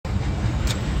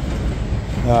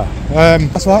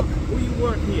That's what? Who you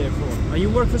work here for? Are you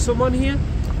work for someone here?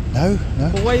 No, no.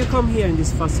 But why you come here in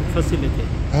this facility?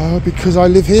 Because I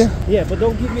live here. Yeah, but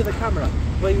don't give me the camera.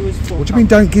 Why you for? What do you mean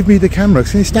don't give me the camera?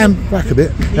 Can you stand back a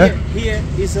bit? Here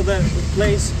is the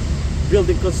place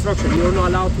building construction. You're not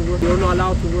allowed to work. You're not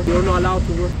allowed to work. You're not allowed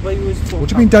to work. Why you for? What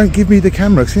do you mean don't give me the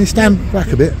camera? Can you stand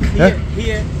back a bit?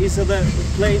 Here is the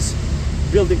place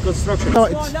building construction.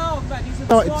 Something wrong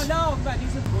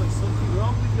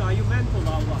with you? Are you mental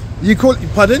or what? You call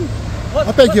it, pardon?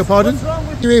 I beg your pardon. What's wrong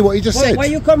with You hear what he just said? Why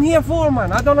you come here for,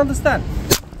 man? I don't understand.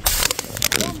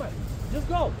 Come, man. Just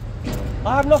go.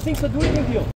 I have nothing to do with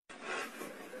you.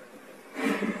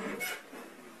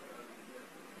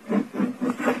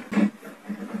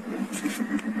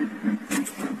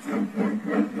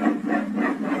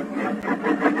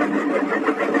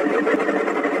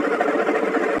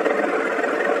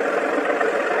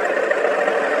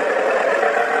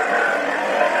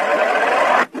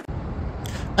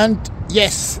 And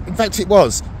yes, in fact it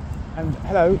was. And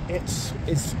hello, it's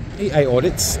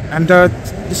AUDITS, and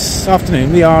this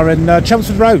afternoon we are in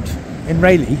Chelmsford Road in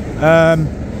Rayleigh,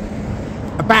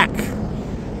 back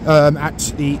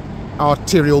at the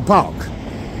Arterial Park.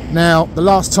 Now, the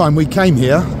last time we came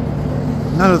here,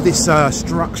 none of this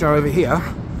structure over here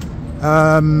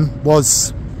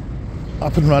was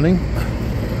up and running.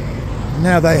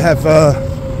 Now they have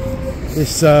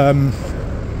this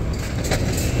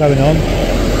going on.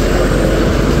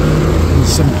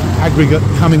 Some aggregate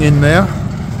coming in there. I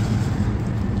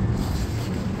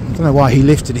don't know why he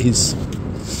lifted his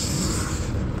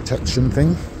protection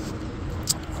thing.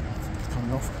 It's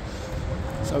coming off.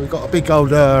 So we've got a big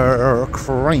old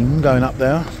crane going up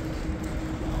there.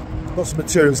 Lots of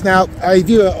materials. Now, a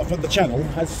viewer from the channel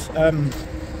has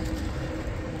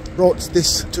brought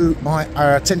this to my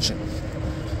attention.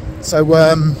 So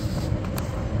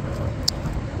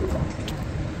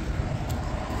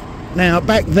now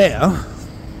back there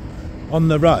on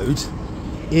the road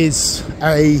is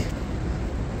a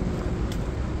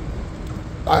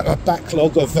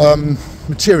backlog of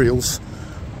materials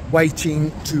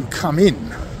waiting to come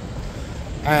in,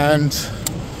 and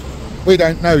we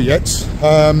don't know yet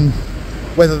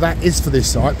whether that is for this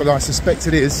site, but I suspect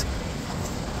it is.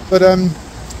 But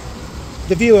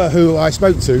the viewer who I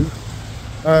spoke to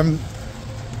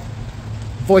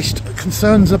voiced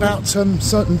concerns about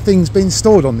certain things being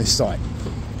stored on this site.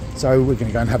 So we're going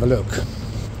to go and have a look.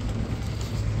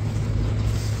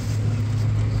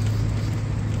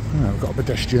 Oh, we've got a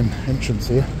pedestrian entrance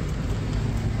here.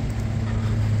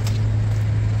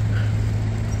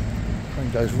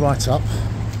 Train goes right up.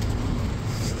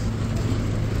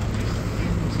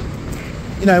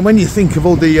 You know, when you think of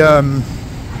all the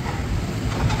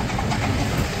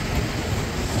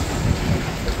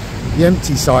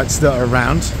empty sites that are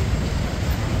around,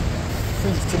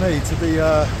 seems to me to be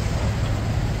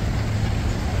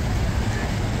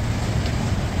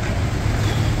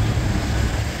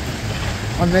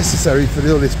unnecessary for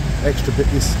all this extra bit,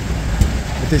 this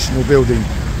additional building.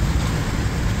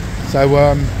 So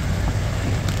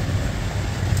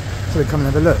we come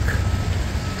and have a look.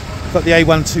 Got the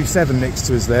A127 next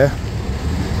to us there.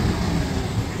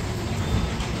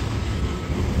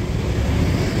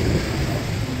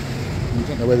 I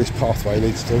don't know where this pathway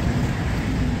leads to.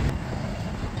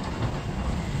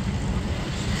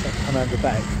 So come out the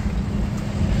back.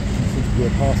 There seems to be a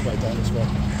pathway down this way.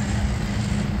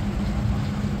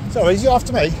 Sorry, is you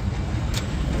after me?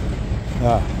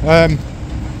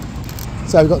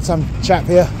 So we've got some chap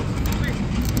here.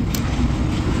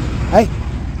 Hey?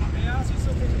 May I ask you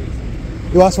something,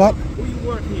 please? You ask what? Who you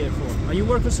work here for? Are you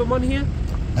work for someone here?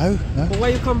 No, no. But why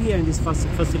you come here in this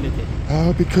facility?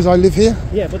 Because I live here.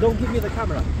 Yeah, but don't give me the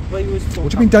camera. Why you for?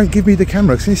 What do you mean don't give me the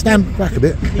camera? Can you stand back a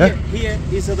bit? Here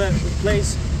is the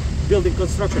place building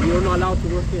construction. You're not allowed to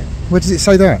work here. Where does it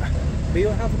say that? But you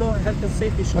have no health and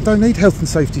safety shoes. I don't need health and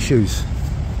safety shoes.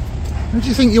 Who do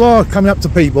you think you are, coming up to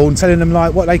people and telling them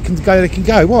like what they can go, they can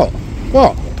go? What?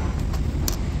 What?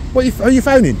 What are you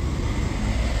phoning?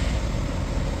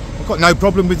 I've got no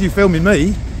problem with you filming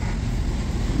me.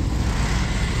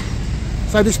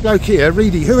 So this bloke here,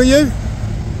 Reedy, who are you?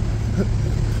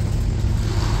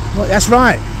 Well, that's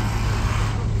right.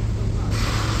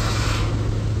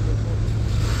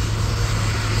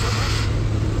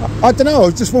 I don't know, I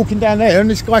was just walking down there and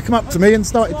this guy come up to me and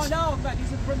started... It's not allowed, man.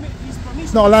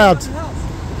 It's not allowed.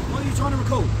 What are you trying to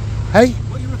record? Hey?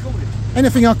 What are you recording?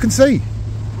 Anything I can see.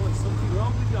 Boy, something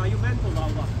wrong with you. Are you mental or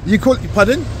what? You call it,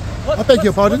 pardon? I beg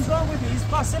your pardon? What's wrong with you? It's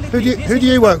facility. Who do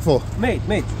you work for?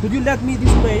 Mate, could you let me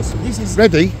this place? This is...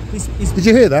 Ready? Did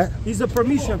you hear that? It's a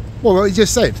permission. What he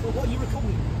just said? What are you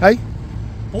recording? Hey?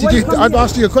 Did you? I've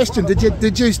asked you a question. Did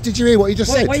you hear what he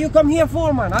just said? Why you come here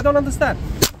for, man? I don't understand.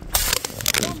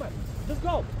 Come on, man. Just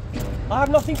go. I have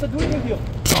nothing to do with you.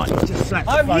 Right, just sack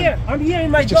the phone. I'm here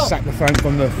in my job. Just sack the phone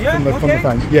from the from the okay.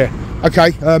 phone. Yeah.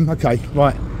 Okay. Okay.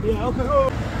 Right. Yeah.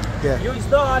 Okay. Yeah. It's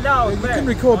not allowed, You man. can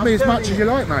record me as much as you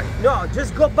like, mate. No,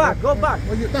 just go back. Go back.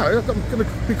 Well, no, I'm going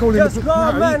to be calling. Just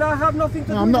go, man. I have nothing to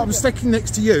do. No, I'm not. I'm sticking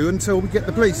next to you until we get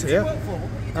the police here.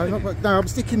 No, I'm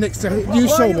sticking next to him. You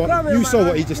saw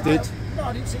what he just did. No,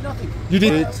 I didn't see nothing. You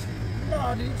did. No,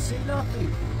 I didn't see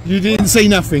nothing. You didn't see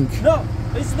nothing. No,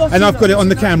 it's not. And I've got it on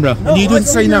the camera. No, and you didn't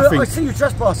see nothing. I see you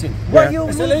trespassing. Well, you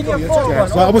it's illegal.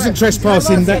 So I wasn't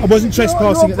trespassing. I wasn't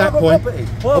trespassing at that point.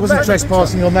 I wasn't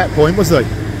trespassing on that point, was I?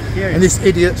 And this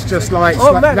idiot's just like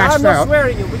man, I'm lashed not out.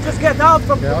 swearing you. We just get out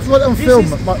from. Yeah, I've got it on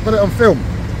film. I've got it on film.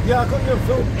 Yeah, I got you on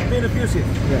film being abusive.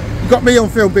 Yeah. You got me on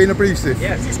film being abusive.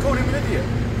 Yes. You just called him an idiot.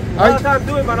 What I'm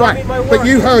doing, man. Right, I mean my but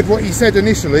you heard what he said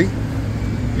initially.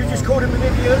 You just called him an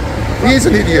idiot. He is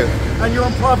an idiot. And you're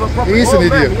on private property. He is an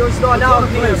idiot. You're not allowed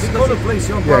here. Call the police.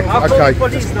 You're on private Yeah, property. I'll call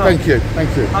the police now. Thank you.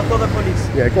 Thank you. I'll call the police.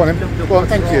 Yeah, go on then. Go on,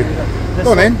 thank you.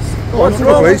 Go on then. Go on, What's call the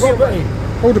wrong with police. property?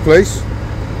 Call the police.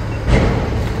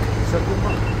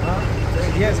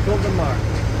 Yes, call the mark.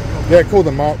 Yeah, call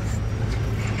them, Mark.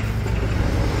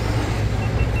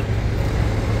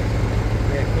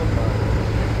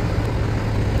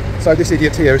 So this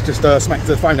idiot here has just smacked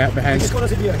the phone out of my hand. Just call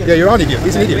us idiot again. Yeah, you're an idiot.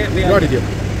 He's an idiot. You're an idiot.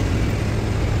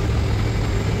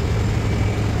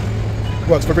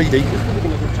 Works for Rayleigh.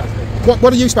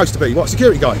 What are you supposed to be? What,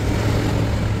 security guy?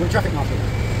 You're a traffic marshal.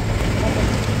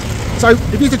 So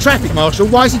if he's a traffic marshal,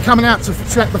 why is he coming out to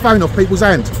slap the phone off people's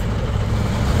hand?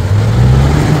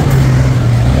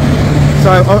 So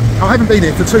I haven't been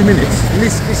here for 2 minutes, and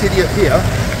this idiot here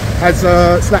has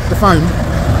slapped the phone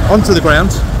onto the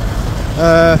ground.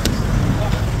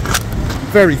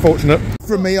 Very fortunate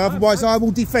from me, otherwise I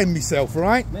will defend myself,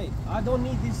 right? Mate, I don't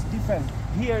need this defense.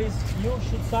 Here is, you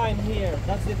should sign here.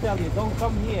 That's the tell you. Don't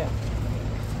come here.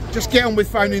 Just get on with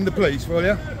phoning the police, will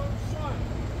you?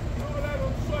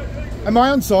 Am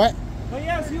I on site? Oh,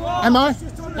 yes, you are. Am I?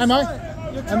 Am I?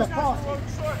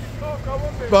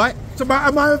 Right. So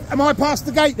am I past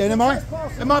the gate then? Am I?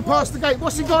 Am I past the gate?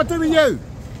 What's he got to do with you?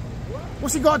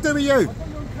 What's he got to do with you?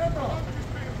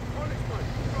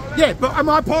 Yeah, but am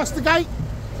I past the gate?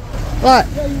 Right.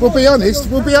 We'll be honest.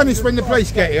 We'll be honest when the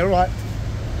police get here. Right.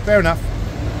 Fair enough.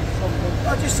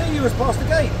 I just see you as past the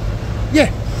gate.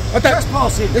 Yeah. I don't.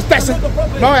 Trespassing. That's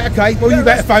right. Okay. Well, you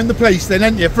better phone the police then,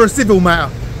 ain't you, for a civil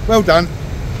matter? Well done.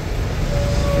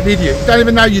 An idiot. You don't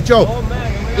even know your job. Oh,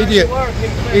 man, Idiot.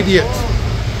 Idiot.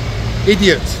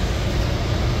 Idiot.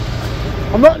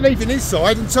 I'm not leaving his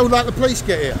side until like the police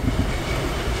get here.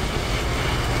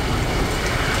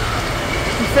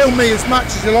 You can film me as much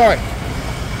as you like.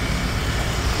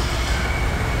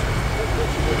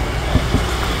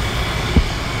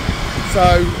 So,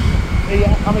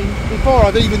 I mean, before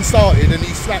I'd even started and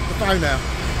he slapped the phone out,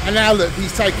 and now look,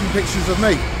 he's taking pictures of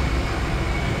me.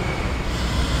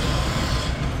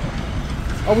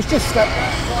 I was just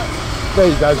there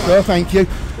you go, sir, thank you.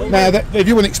 Now, if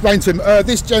you want to explain to him,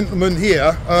 this gentleman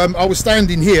here, I was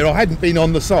standing here, I hadn't been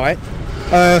on the site.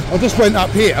 I just went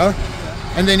up here,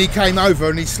 and then he came over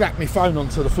and he slapped my phone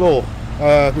onto the floor,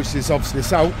 which is obviously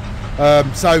assault.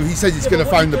 So he says he's going to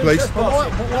phone the police.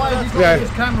 Why has he got his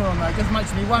camera on that? It just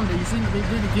makes me wonder. You seem to be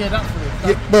really geared up for this.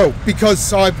 Yeah, well,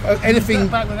 because anything...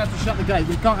 Back, we'll have to shut the gate.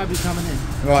 We can't have you coming in.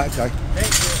 Right, okay.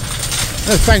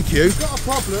 No, thank you. If you've got a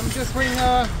problem, just ring...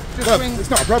 It's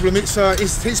not a problem, it's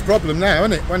his problem now,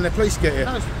 isn't it, when the police get here?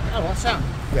 No, I sound.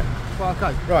 Yeah. Well,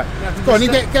 okay. Right. Yeah, Go on, you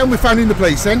get on with phoning the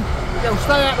police then. Yeah, well,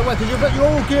 stay out of the way, because you're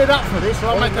all geared up for this, so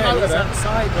I'll make a note of that.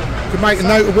 You can make a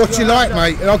note of what you like,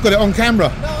 mate, and I've got it on camera.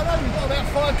 No, I know, you've got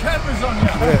about 5 cameras on you.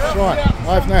 Yeah, that's right.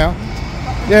 I have now.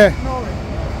 Yeah.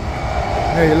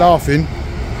 Yeah, you're laughing.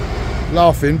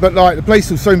 Laughing, but like, the police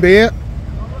will soon be here.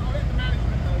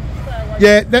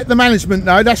 Yeah, let the management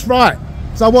know, that's right.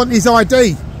 So I want his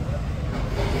ID.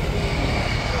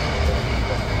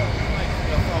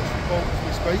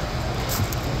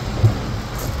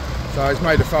 So he's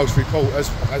made a false report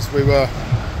as we were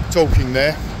talking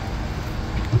there.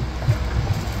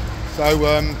 So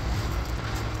and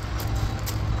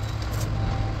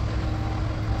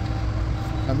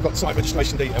we've got site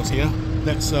registration details here.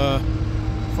 That's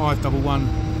 511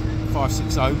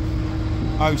 560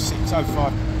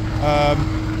 0605.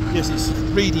 Yes, it's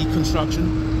Rayleigh Construction,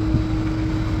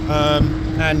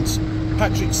 and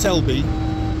Patrick Selby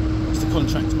is the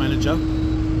contract manager,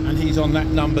 and he's on that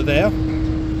number there.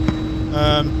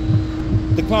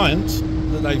 The client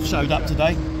that they've showed up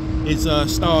today is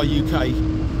Star UK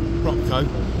Propco,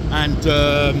 and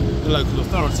the local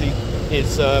authority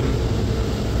is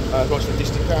Rochester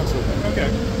District Council. Okay.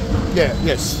 Yeah,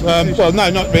 yes. Well, no,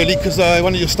 not really, because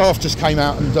one of your staff just came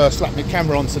out and slapped my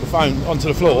camera onto the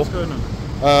floor. What's going on?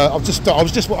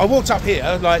 I walked up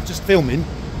here, like, just filming,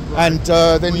 Right. and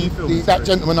then filming, that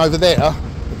gentleman over there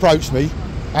approached me,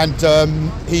 and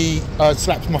he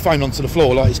slapped my phone onto the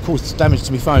floor, like, it's caused damage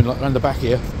to my phone, like, around the back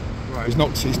here. Right. He's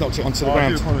knocked it onto the I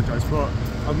ground. do apologise, but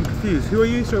I'm confused. Who are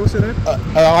you? Sorry, what's your name?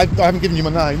 I haven't given you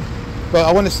my name, but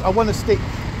I want to stick.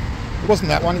 It wasn't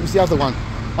that one; it was the other one.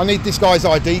 I need this guy's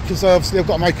ID because obviously I've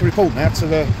got to make a report now to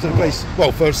the police.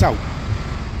 Well, for assault.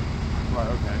 Right.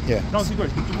 Okay. Yeah. No, see,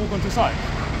 did you walk onto site?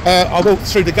 I walked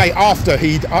through the gate after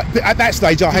at that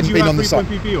stage I hadn't been on the site.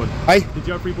 Did you have 3.BB on? Hey? Did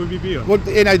you have 3.BB on? Well,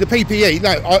 you know, the PPE.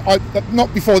 No, I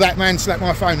not before that man slapped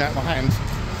my phone out of my hand.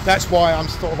 That's why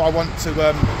I want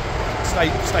to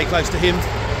stay close to him.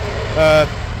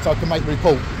 So I can make the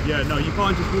report. Yeah, no, you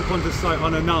can't just walk onto site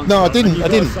unannounced. No, I didn't. I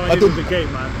didn't. With the gate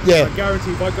man. Yeah. I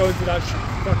guarantee if I go into that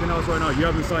fucking house right now, you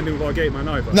haven't signed in with our gate man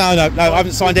either. No, I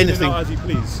haven't signed anything. As you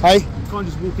please. Hey? You can't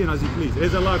just walk in as you please. It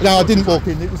is a live. No, I didn't walk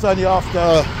in. It was only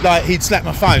after like he'd slapped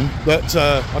my phone that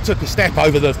I took a step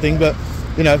over the thing. But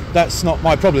you know, that's not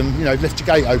my problem. You know, left your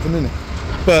gate open, isn't it?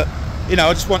 But you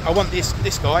know, I want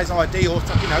this guy's ID or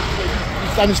you know,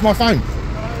 he's damaged my phone.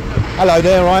 Hello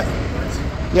there, right?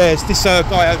 Yeah, it's this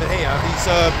guy over here.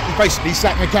 He basically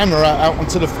slapped my camera out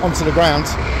onto the ground.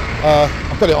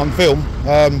 I've got it on film,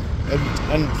 and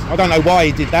I don't know why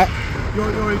he did that. You're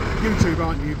a YouTuber,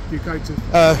 aren't you? You go to.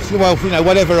 Well, you know,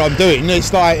 whatever I'm doing,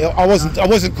 it's like I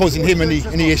wasn't causing him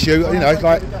any issue. You know,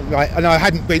 like, and I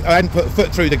hadn't put a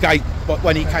foot through the gate, but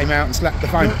when he came out and slapped the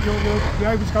phone. You're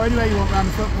able to go anywhere you want around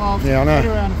the footpath. Yeah, I know.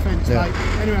 Anywhere around the fence, mate.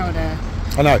 Anywhere out there.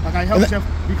 I know. Okay, help yourself.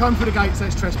 You come through the gate, so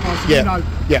it's trespassing. Yeah. You know.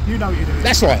 Yeah. You know what you're doing.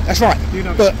 That's right. You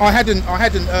know. But I hadn't.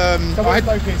 So what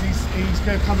the bloke is, he's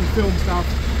going to come and film stuff.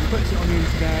 He puts it on the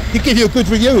internet. He'd give you a good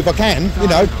review if I can. No, you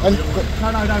know. And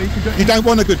no. You can do it. You don't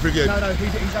want a good review. No.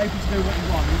 He's able to do what he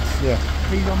wants. Yeah.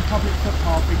 He's on public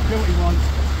footpath. He can do what he wants.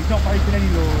 He's not breaking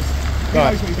any laws. He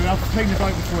knows what he's doing. I've cleaned the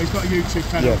boat before. He's got a YouTube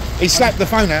channel. Yeah. He slapped the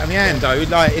phone out of my hand though,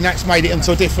 like, and that's made it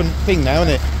into a different thing now,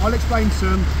 isn't it? I'll explain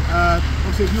to him.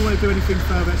 Obviously, if you want to do anything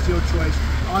further, it's your choice.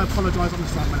 I apologise. I'm the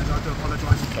site manager. I do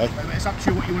apologise. Okay. It's up to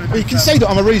you what you want to do. You can see that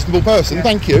I'm a reasonable person. Yeah.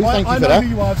 Thank you. Thank you I for know that. who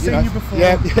you are. I've seen you before.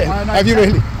 Yeah. I know Have you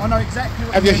really? I know exactly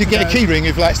what Have you? You get a key ring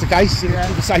if that's the case. Yeah.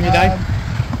 To say your name.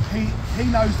 He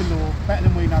knows the law better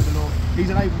than we know the law.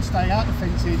 He's able to stay out the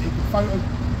fencing. He can photo.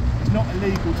 It's not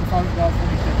illegal to photograph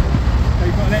anything. So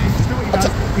you've got to let him do what he does.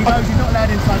 He knows he's not allowed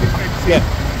inside his fencing. Yeah.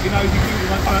 He knows he can do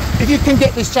what he wants. If you can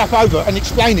get this chap over and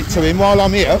explain it to him while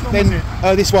I'm here, then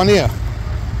this one here,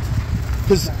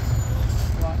 because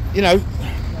you know,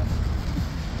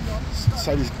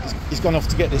 so he's gone off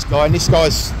to get this guy, and this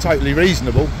guy's totally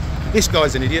reasonable. This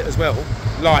guy's an idiot as well,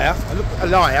 liar, a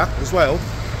liar as well.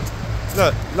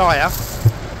 Look, liar.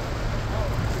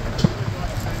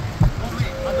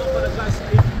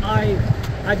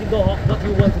 I did not what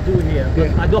you want to do here.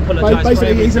 But I do apologise.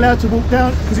 Basically, he's allowed to walk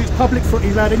down because it's public.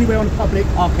 He's allowed anywhere on the public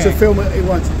to film what he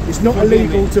wants. It's not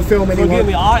illegal to film anyone. Forgive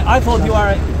me. I thought you are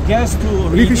a guest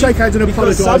to. You can shake hands and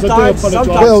apologise. I do apologise.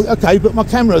 Well, okay, but my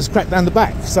camera's cracked down the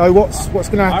back. So what's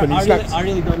going to happen? I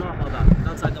really don't know about that.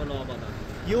 That's I don't know about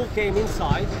that. You came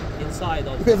inside.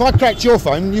 But if I cracked your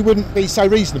phone, you wouldn't be so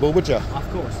reasonable, would you?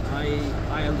 Of course,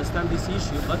 I understand this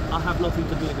issue, but I have nothing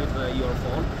to do with your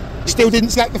phone. Still didn't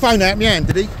slap the phone out of my hand,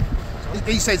 did he?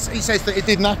 He says that it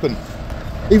didn't happen,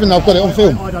 even though I've got it on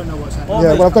film. I don't know what's happening.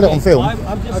 Yeah, well, I've got it on film.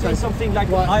 I'm just saying something like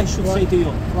what I should say to you.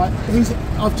 Right,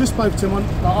 I've just spoke to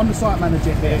him. I'm the site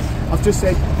manager here. I've just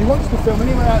said if he wants to film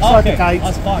anywhere outside the gate,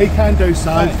 he can do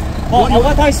so. Right.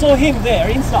 What I saw him there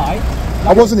inside.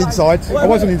 I wasn't inside.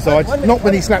 Not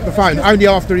when he slapped the phone. Only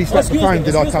after he slapped the phone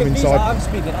did I come inside. I'm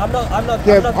speaking. I'm not.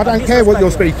 Yeah, I don't care what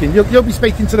you're speaking. You'll be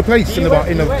speaking to the police as soon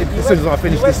as I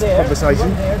finish this conversation.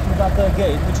 You went there to that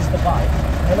gate, which is the back,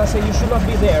 and I say you should not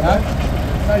be there, man.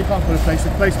 No, you can't call the police. The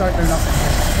police don't do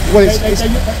nothing. Well,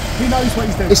 he knows what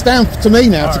he's doing. It's down to me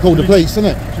now to call the police, isn't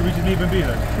it? Should we just leave him be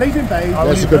then? Leave him be.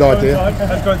 That's a good idea.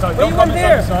 Let's go inside. Well, you went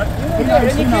there. He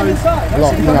knows.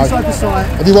 Inside the site.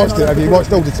 Have you watched it? Have you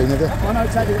watched Auditing? Have you? I know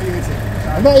exactly what you're hitting.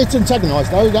 I'm not here to antagonise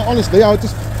though. Honestly, I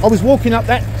was walking up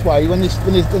that way when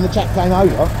the chap came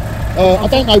over. I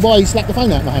don't know why he slapped the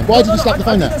phone out of my hand. Why did he slap the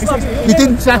phone out? You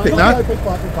didn't slap it, no?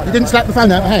 You didn't slap the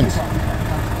phone out of my hand.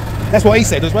 That's what he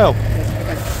said as well.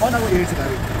 I know what you're here to do.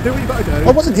 Do what you've got to do.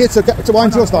 I wasn't here to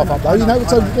wind your staff up though, you know.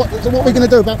 So what are we going to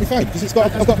do about my phone? Because it's got.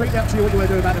 It's completely up to you what you want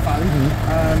to do about the phone.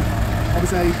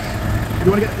 Obviously, If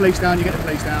you want to get the police down, you get the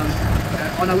police down.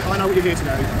 I know what you're here to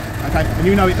do. Okay, and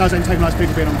you know it does antagonise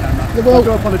people being on camera. Yeah, well, I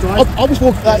do apologise. I was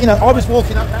walking, I was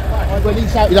walking up that way when he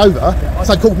shouted over,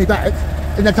 so he called me back,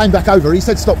 and then came back over. He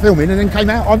said stop filming, and then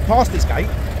came out. I'm past this gate,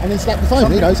 and then slapped the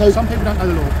phone. So some people don't know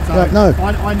the law. So no.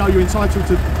 I know you're entitled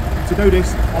to do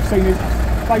this. I've seen this.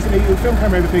 Basically, you'll film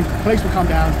camera everything. Police will come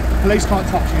down. Police can't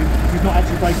touch you. He's not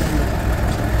actually breaking the law.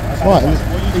 Okay. Right.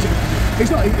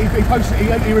 He's not. He posts.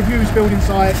 He reviews building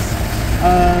sites.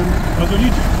 On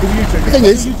YouTube. The thing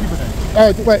is,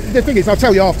 well, the thing is, I'll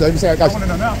tell you after and see how it goes. I want to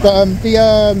know now. But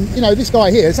this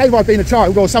guy here, say if I'd been a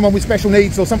child or someone with special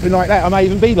needs or something like that, I may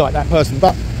even be like that person.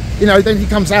 But then he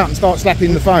comes out and starts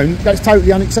slapping the phone. That's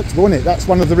totally unacceptable, isn't it? That's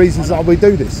one of the reasons that we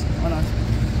do this. I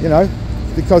know.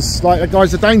 Because like a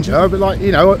guy's a danger, but like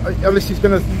unless he's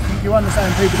gonna. You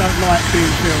understand people don't like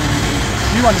being filmed.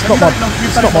 You understand.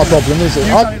 It's not my problem, is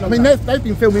it? I mean, they've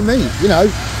been filming me,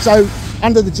 So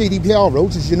under the GDPR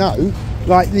rules, as you know,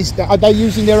 like this, are they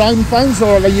using their own phones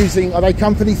or are they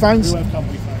company phones? We have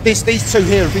company phones. These two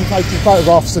here have been taking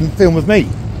photographs and film of me.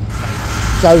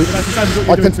 So that's the same as what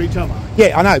you're doing to each other.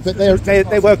 Yeah, I know, but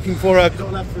they're working for a.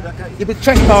 Yeah, but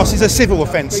trespass is a civil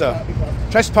offence, sir.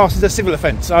 Trespass is a civil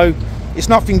offence, so it's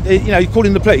nothing. You're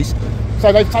calling the police.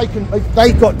 So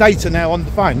they've got data now on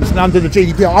the phones and under the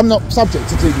GDPR. I'm not subject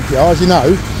to GDPR, as you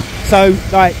know. So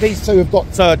like these two have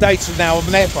got data now on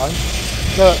their phone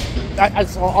that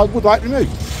I would like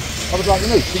removed. I would like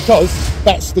removed because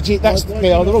that's the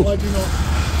rules.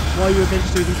 Why are you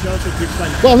against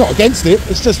GDPR? Well, I'm not against it.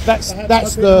 It's just that's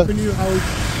the. Can you hold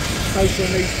social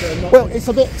needs? Well, it's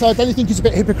a bit. Don't you think it's a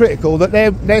bit hypocritical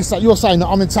that you're saying that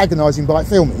I'm antagonising by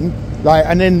filming, like,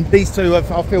 and then these two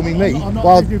are filming me? I'm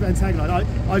not saying antagonise.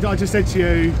 I just said to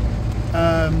you,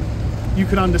 you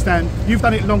can understand. You've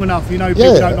done it long enough. People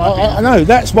don't like it. I know.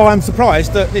 That's why I'm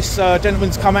surprised that this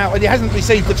gentleman's come out and he hasn't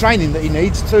received the training that he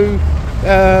needs to.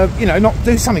 Not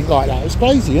do something like that. It's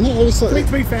crazy, isn't it?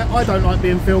 To be fair, I don't like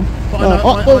being filmed, but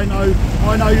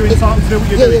I know you're entitled to do what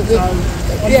you're doing.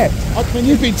 I mean,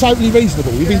 you've been totally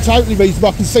reasonable. You've been totally reasonable.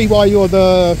 I can see why you're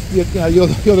the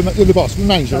boss, the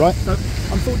manager, right? So,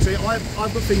 unfortunately,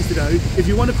 I've got things to do. If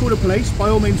you want to call the police, by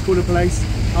all means, call the police.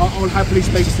 I'll happily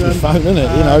speak to them. Phone, isn't it?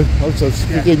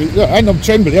 And I'm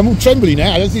trembling. I'm all trembling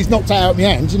now. He's knocked out of my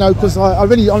hands, because I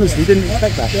really, honestly didn't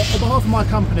expect that. On behalf of my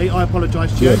company, I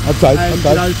apologise to you. Okay.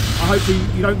 I hope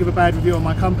you don't give a bad review on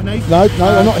my company. No,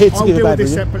 I'm not here to give a bad review. I'll deal with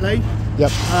this separately.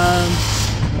 Yep.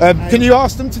 Can you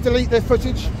ask them to delete their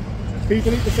footage? Can you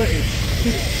delete the footage?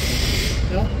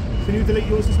 Yeah? Can you delete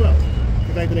yours as well?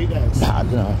 Can they delete theirs?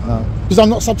 No. Because I'm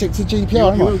not subject to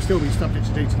GDPR, You will still be subject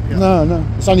to GDPR. No.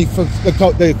 It's only for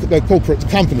the corporate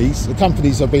companies. The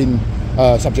companies have been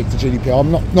subject to GDPR.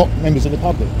 I'm not members of the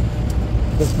public.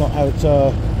 That's not how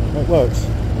it works.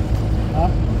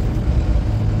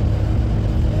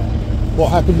 What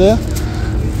happened there?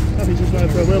 He's just going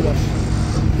for a wheel wash.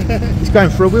 He's going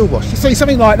for a wheel wash. You see,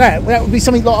 something like that would be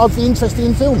something that I'd be interested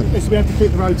in filming. Yes, we have to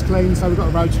keep the roads clean, so we've got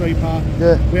a road sweeper.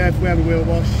 Yeah. We have a wheel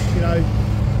wash.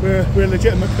 We're a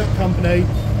legitimate company.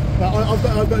 But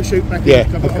I've got to shoot back. Yeah.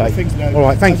 I've got things to do. All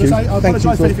right. Thank you. I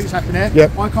apologise for anything that's happened there.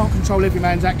 Yep. I can't control every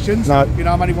man's actions. No.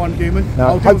 I'm only one human. No.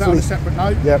 I'll deal with that on a separate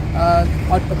note. Yep.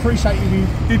 I appreciate you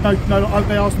did know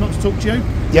they asked not to talk to you.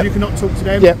 Yep. You cannot talk to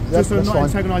them. Yep. Just to not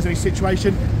antagonise any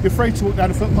situation. You're free to walk down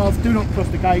the footpath. Do not cross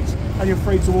the gates, and you're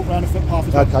free to walk around the footpath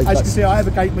as well. Okay, as you can see, I have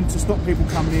a gateman to stop people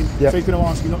coming in. Yep. So he's going to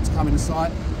ask you not to come in the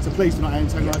site. So please do not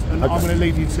antagonise. And I'm going to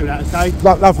leave you to that. Okay.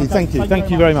 Lovely. Thank you.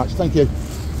 Thank you very much. Thank you.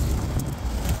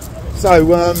 So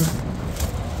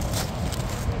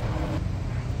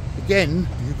again,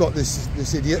 you've got this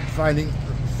idiot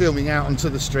filming out onto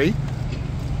the street.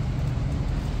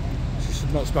 She's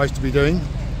not supposed to be doing.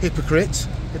 Hypocrite,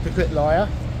 liar,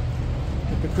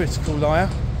 hypocritical liar.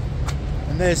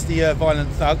 And there's the violent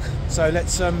thug. So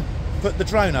let's put the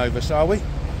drone over, shall we?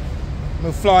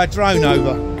 We'll fly a drone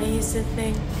over. I used to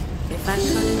think if I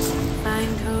couldn't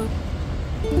find hope,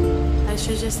 I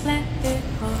should just let it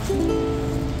all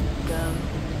go.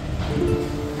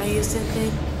 I used to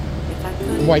think if I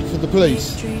couldn't wait for the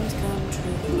police. make dreams come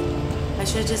true, I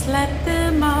should just let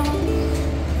them all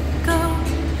go.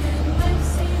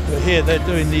 But here they're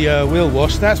doing the wheel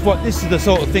wash. This is the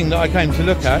sort of thing that I came to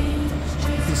look at.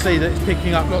 You can see that it's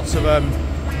picking up lots of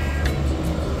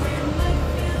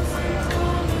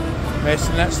mess,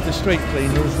 and that's the street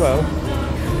cleaner as well.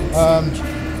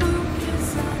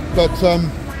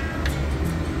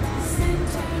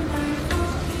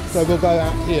 So we'll go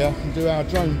out here and do our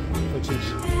drone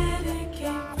footage.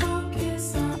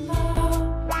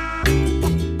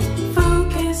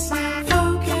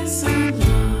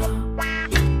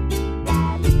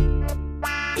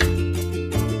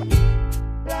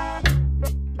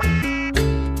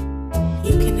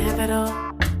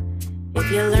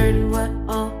 certain what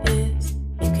all is.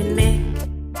 You can make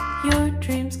your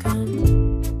dreams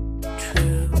come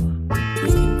true.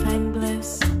 You can find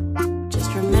bliss.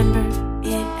 Just remember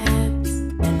it ebbs,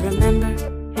 and remember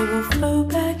it will flow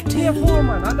back to Tier 4,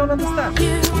 man. I don't understand.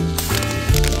 you.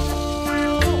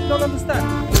 Don't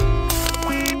understand.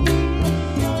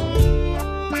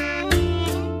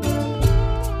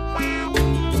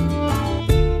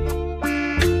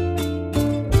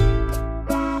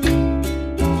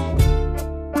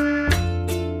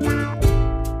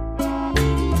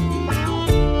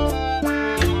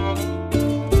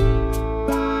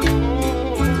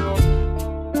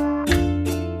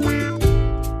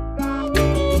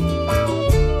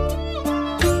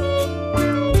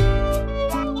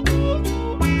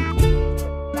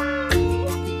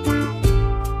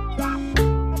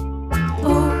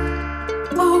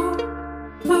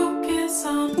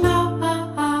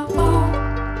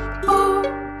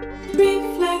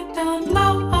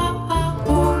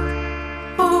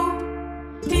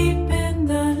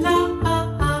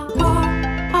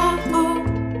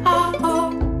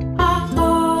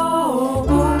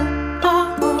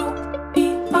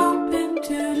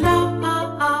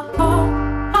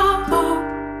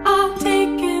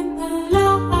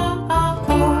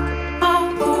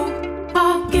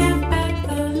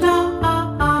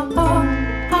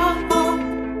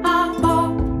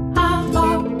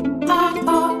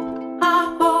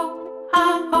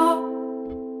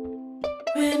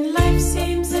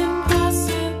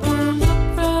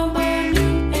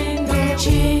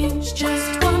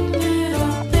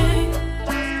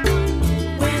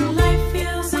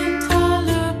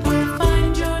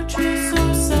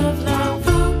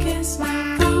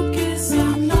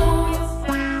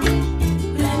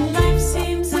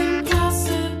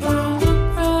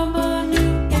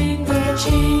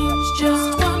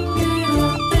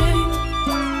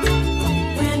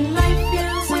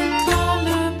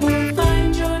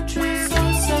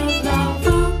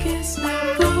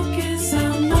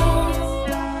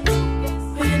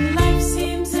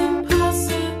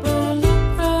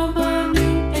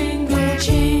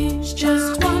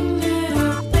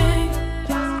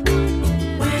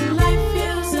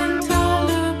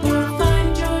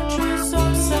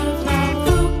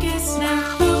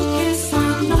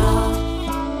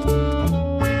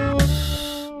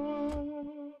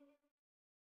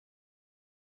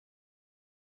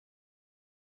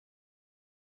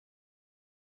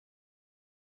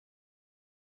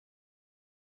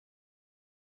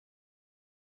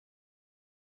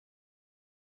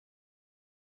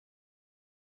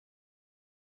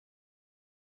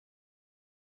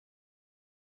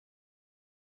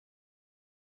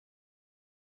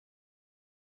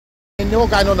 And you're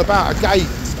going on about a gate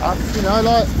and stuff, you know,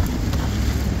 like,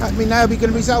 I mean, how are we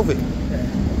going to resolve it?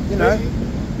 You know?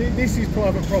 This is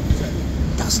private property.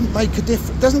 Doesn't make a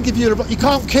difference. Doesn't give you you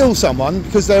can't kill someone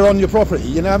because they're on your property.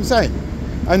 You know what I'm saying?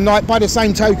 And like by the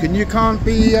same token, you can't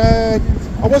be. I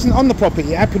wasn't on the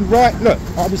property. It happened right. Look,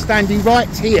 I was standing right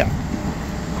here.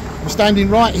 I was standing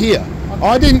right here.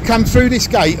 I didn't come through this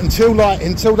gate until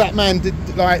that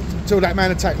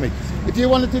man attacked me. If you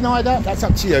want to deny that, that's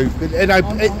up to you. But, you know,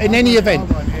 in any event,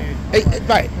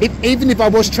 even if I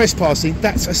was trespassing,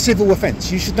 that's a civil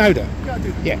offence. You should know that.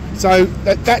 Yeah. So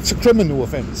that's a criminal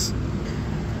offence.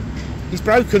 He's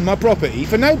broken my property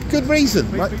for no good reason.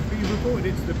 But you reported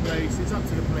it to the police. It's up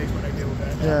to the police when they deal with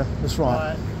it. Yeah, that's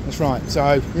right. That's right.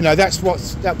 So you know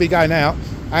that'll be going out,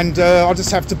 and I'll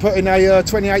just have to put in a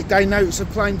 28-day notice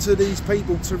of claim to these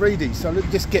people to read these. So let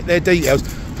me just get their details.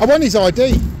 I want his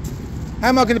ID. How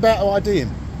am I going to be able to ID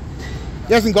him?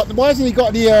 He hasn't got. Why hasn't he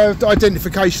got the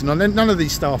identification on? None of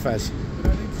these staff has.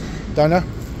 Don't know.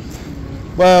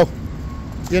 Well,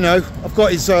 you know, I've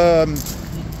got his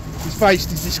face,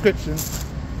 his description.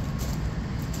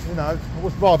 You know, I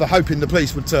was rather hoping the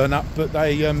police would turn up, but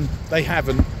they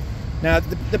haven't. Now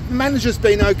the manager's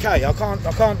been okay. I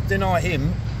can't deny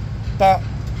him, but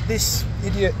this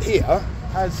idiot here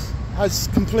has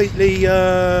completely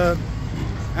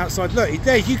outside. Look,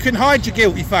 there you can hide your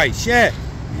guilty face. Yeah.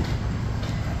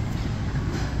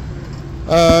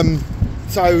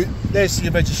 So there's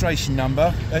your registration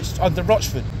number. It's under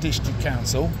Rochford District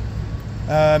Council.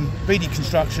 BD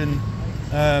Construction,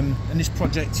 and this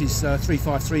project is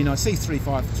 3539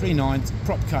 C3539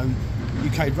 Propco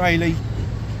UK Rayleigh.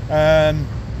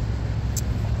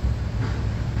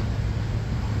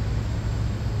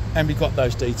 And we got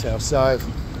those details, so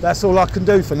that's all I can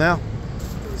do for now.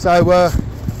 So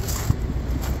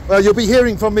well, you'll be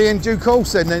hearing from me in due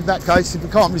course then, in that case, if we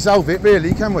can't resolve it,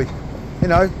 really, can we? You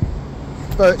know,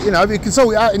 but you know, we can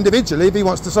sort it out individually if he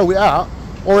wants to sort it out,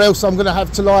 or else I'm going to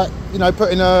have to, like, you know,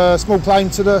 put in a small claim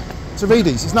to the to read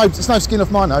these. It's no skin off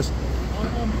my nose. I'm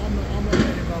not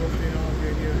getting involved in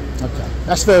arguing you. Okay,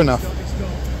 that's fair enough. It's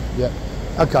not. Yeah.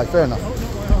 Okay, fair enough. Not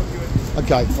my argument.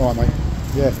 Okay, all right, mate.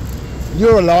 Yeah.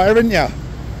 You're a liar, aren't you?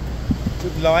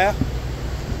 Good liar.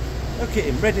 Look at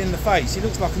him, red in the face. He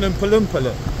looks like an Oompa Loompa,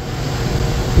 look.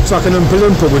 Looks like an Oompa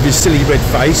Loompa with his silly red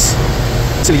face.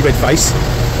 Silly red face.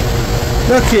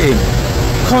 Look at him.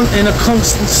 In a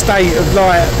constant state of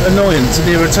like annoyance and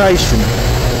irritation.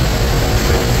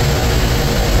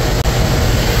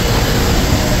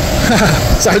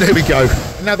 So there we go.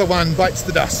 Another one bites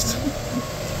the dust.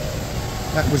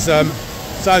 That was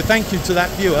so thank you to that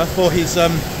viewer for his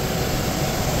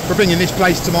for bringing this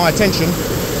place to my attention.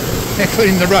 They're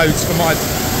cleaning the roads for my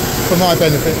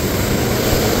benefit.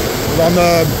 But I'm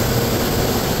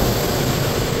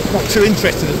not too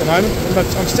interested at the moment, but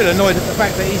I'm still annoyed at the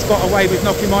fact that he's got away with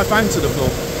knocking my phone to the floor.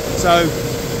 So,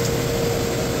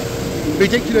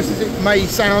 ridiculous as it may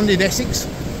sound in Essex,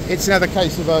 it's another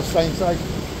case of staying safe.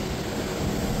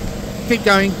 Keep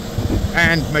going,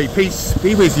 and may peace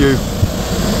be with you.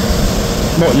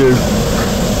 Not you.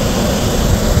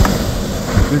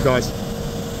 You guys.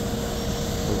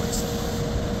 Always.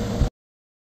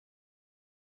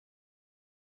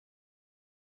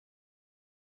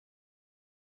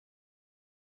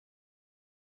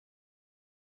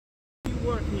 You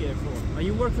work here for? Are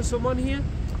you work for someone here?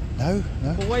 No,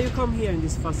 no. But why you come here in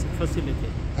this facility?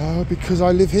 Oh, because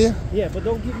I live here? Yeah, but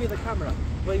don't give me the camera.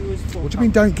 Why you use for? What do you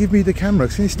mean don't give me the camera?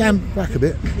 Can you stand back a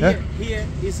bit? Yeah? Here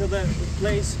is the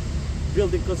place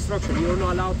building construction. You're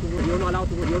not allowed to work. You're not allowed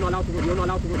to work. You're not allowed to work. You're not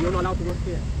allowed to work. You're not allowed to work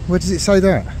here. Where does it say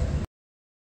that?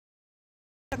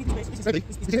 Ready?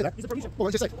 Did you hear that?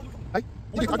 What did I just say? Hey?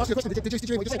 Did you hear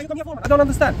what you just said? I don't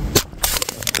understand.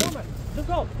 Just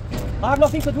go. I have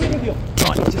nothing to do with you.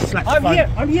 Right, just slap the phone.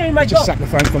 I'm here in my Just job. slap the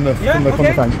phone from the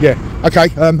Yeah, phone. Yeah. Okay,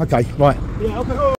 okay, right. Yeah, okay.